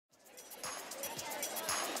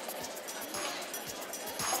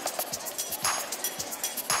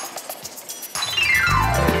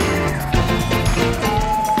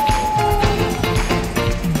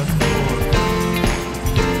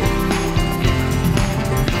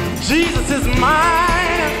Jesus is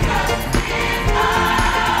mine.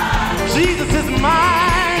 Jesus is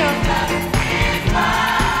mine.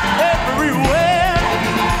 Everywhere,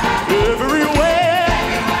 everywhere.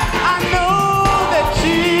 I know that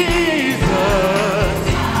Jesus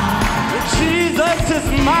is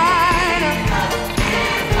mine.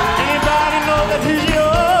 Anybody know that he's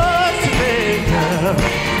yours today?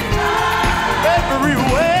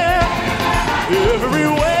 Everywhere,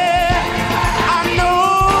 everywhere. I know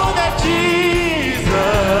that Jesus,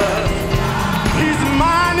 he's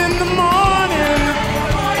mine in the morning,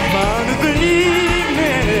 mine in the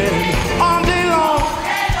evening, all day long,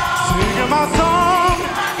 singing my song.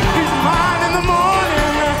 He's mine in the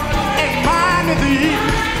morning and mine in the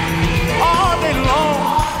evening, all day long,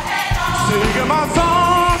 singing my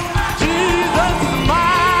song. Jesus is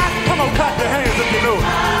mine. Come on, clap your hands if you know it.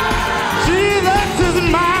 Jesus is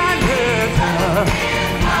mine, yes.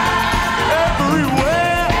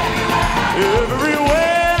 Everywhere,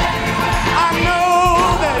 everywhere. I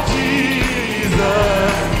know that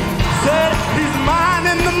Jesus said he's mine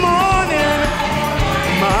in the morning,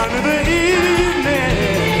 mine in the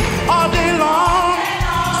evening, all day long,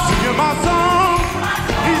 singing my song.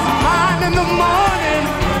 He's mine in the morning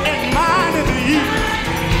and mine in the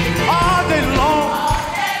evening, all day long,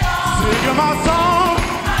 singing my song.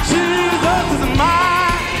 Jesus is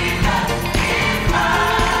mine.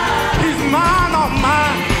 He's mine, all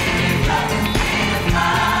mine.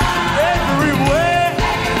 Everywhere,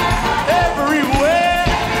 everywhere.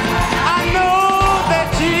 I know that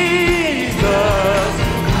Jesus,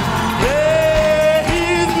 yeah,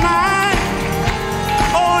 he's mine.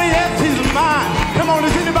 Oh yes, he's mine. Come on,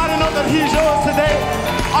 does anybody know that he's yours today?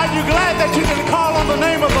 Are you glad that you can call on the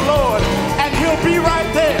name of the Lord and he'll be right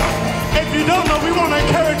there? If you don't know, we want to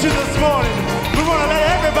encourage you this morning. We want to let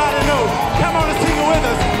everybody know. Come on and sing it with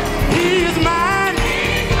us. He is mine.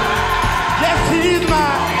 Yes, he's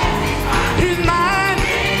mine. He's mine.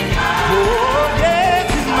 Oh, yes,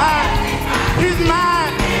 he's mine. He's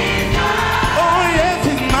mine. Oh, yes,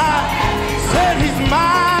 he's mine. Said he's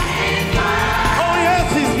mine. Oh, yes,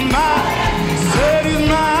 he's mine. Said he's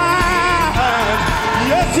mine.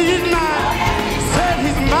 Yes, he's mine. Said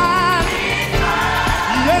he's mine.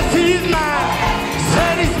 Yes, he's mine.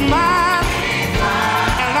 Said he's mine.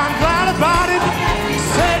 And I'm glad about it.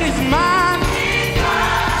 Said he's mine.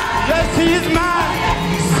 Yes, he's mine.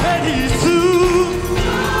 Said he soothed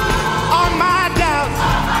all my doubts.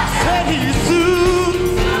 Said he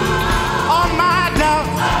soothed all my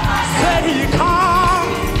doubts. Said he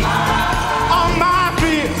calmed all my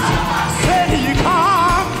fears. Said he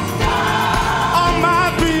calmed all my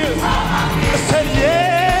fears. Said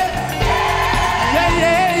yeah, yeah,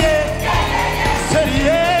 yeah, yeah. Said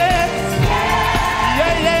yes,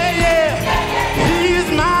 yeah, yeah, yeah. He's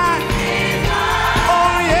mine.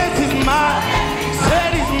 Oh yes, he's mine.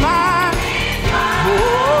 Said he's mine.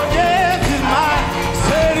 Oh yes, he's mine.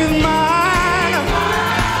 Said he's mine.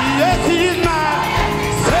 Yes, he's mine.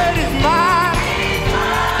 Said he's mine.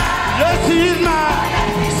 Yes, he's mine.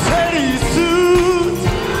 Said he soothed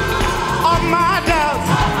all my doubts.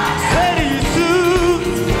 Said he soothed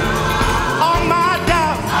all my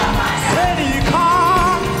doubts. Said he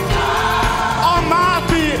calmed all my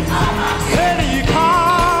fears. Said he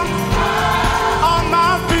calmed all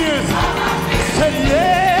my fears. Said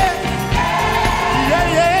yeah, yeah,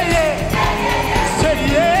 yeah, yeah. Said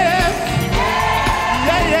yes,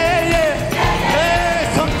 yeah, yeah, yeah. Hey,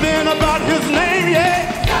 something about his name, yeah.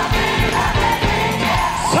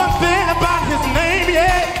 Something about his name,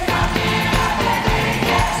 yeah.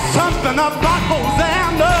 Something about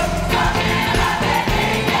Hosanna.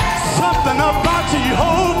 Something about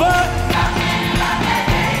Jehovah.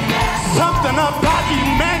 Something about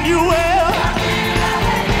Emmanuel.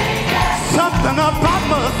 Something about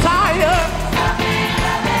Messiah.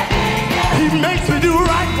 He makes me do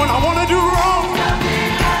right when I want to do wrong.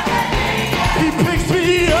 He picks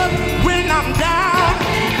me up when I'm down.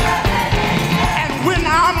 And when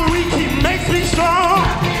I'm weak, he makes me strong.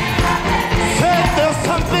 Said there's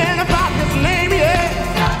something about his name, yeah.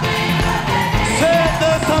 Said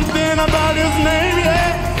there's something about his name, yeah.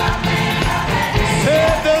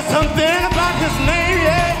 Said there's something about his name.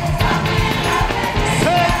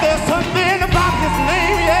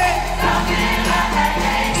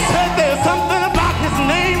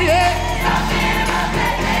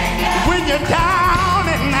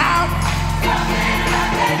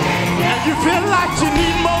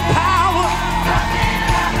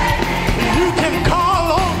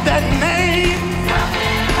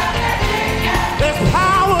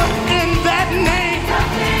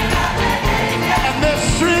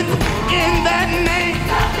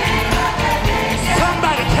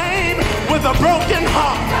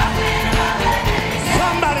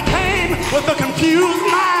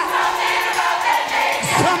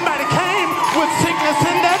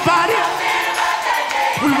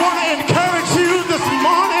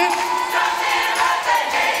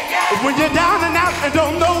 and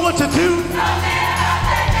don't know what to do.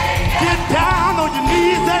 Get down on your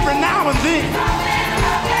knees every now and then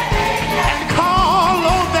and call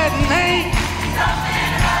on that name.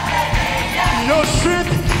 Your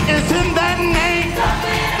strength is in that name.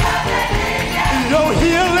 Your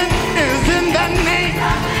healing is in that name.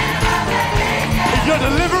 Your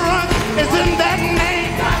deliverance is in that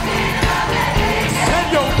name. Said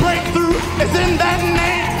your breakthrough is in that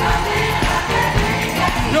name.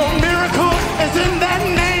 Your miracle is in that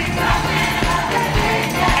name.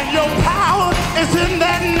 And your power is in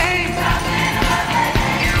that name.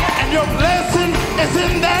 And your blessing is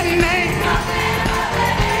in that name.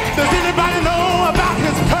 Does anybody know about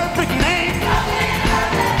his perfect name?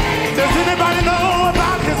 Does anybody know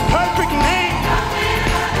about his perfect name?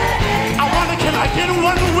 I wonder, can I get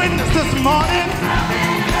one witness this morning?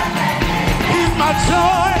 He's my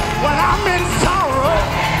joy when I'm in sorrow.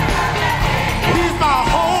 He's my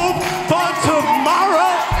hope for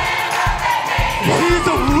tomorrow. He's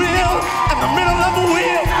a wheel in the middle of a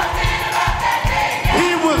wheel. He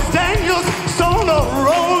was Daniel's stone of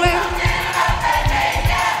rolling.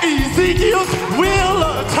 Ezekiel's wheel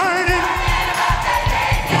of turning.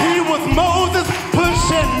 He was Moses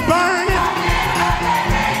pushing, burning.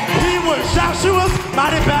 He was Joshua's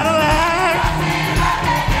mighty battle axe.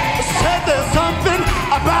 Said there's something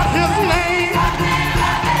about his name.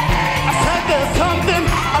 I said there's something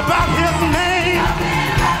about his name.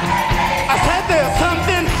 I said there's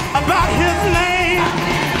something about his name.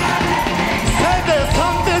 Said there's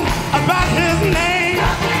something about his name.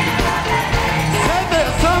 Said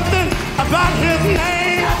there's something about his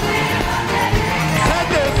name. Said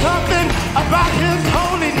there's something about his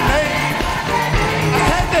holy name. I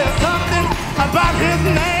said there's something about his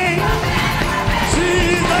name.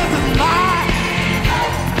 Jesus is mine.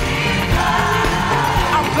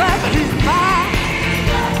 I'm glad that he's mine.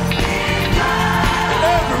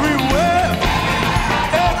 Everywhere,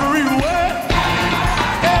 everywhere,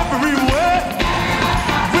 everywhere.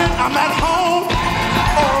 When I'm at home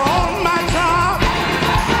or on my job,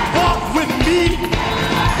 walk with me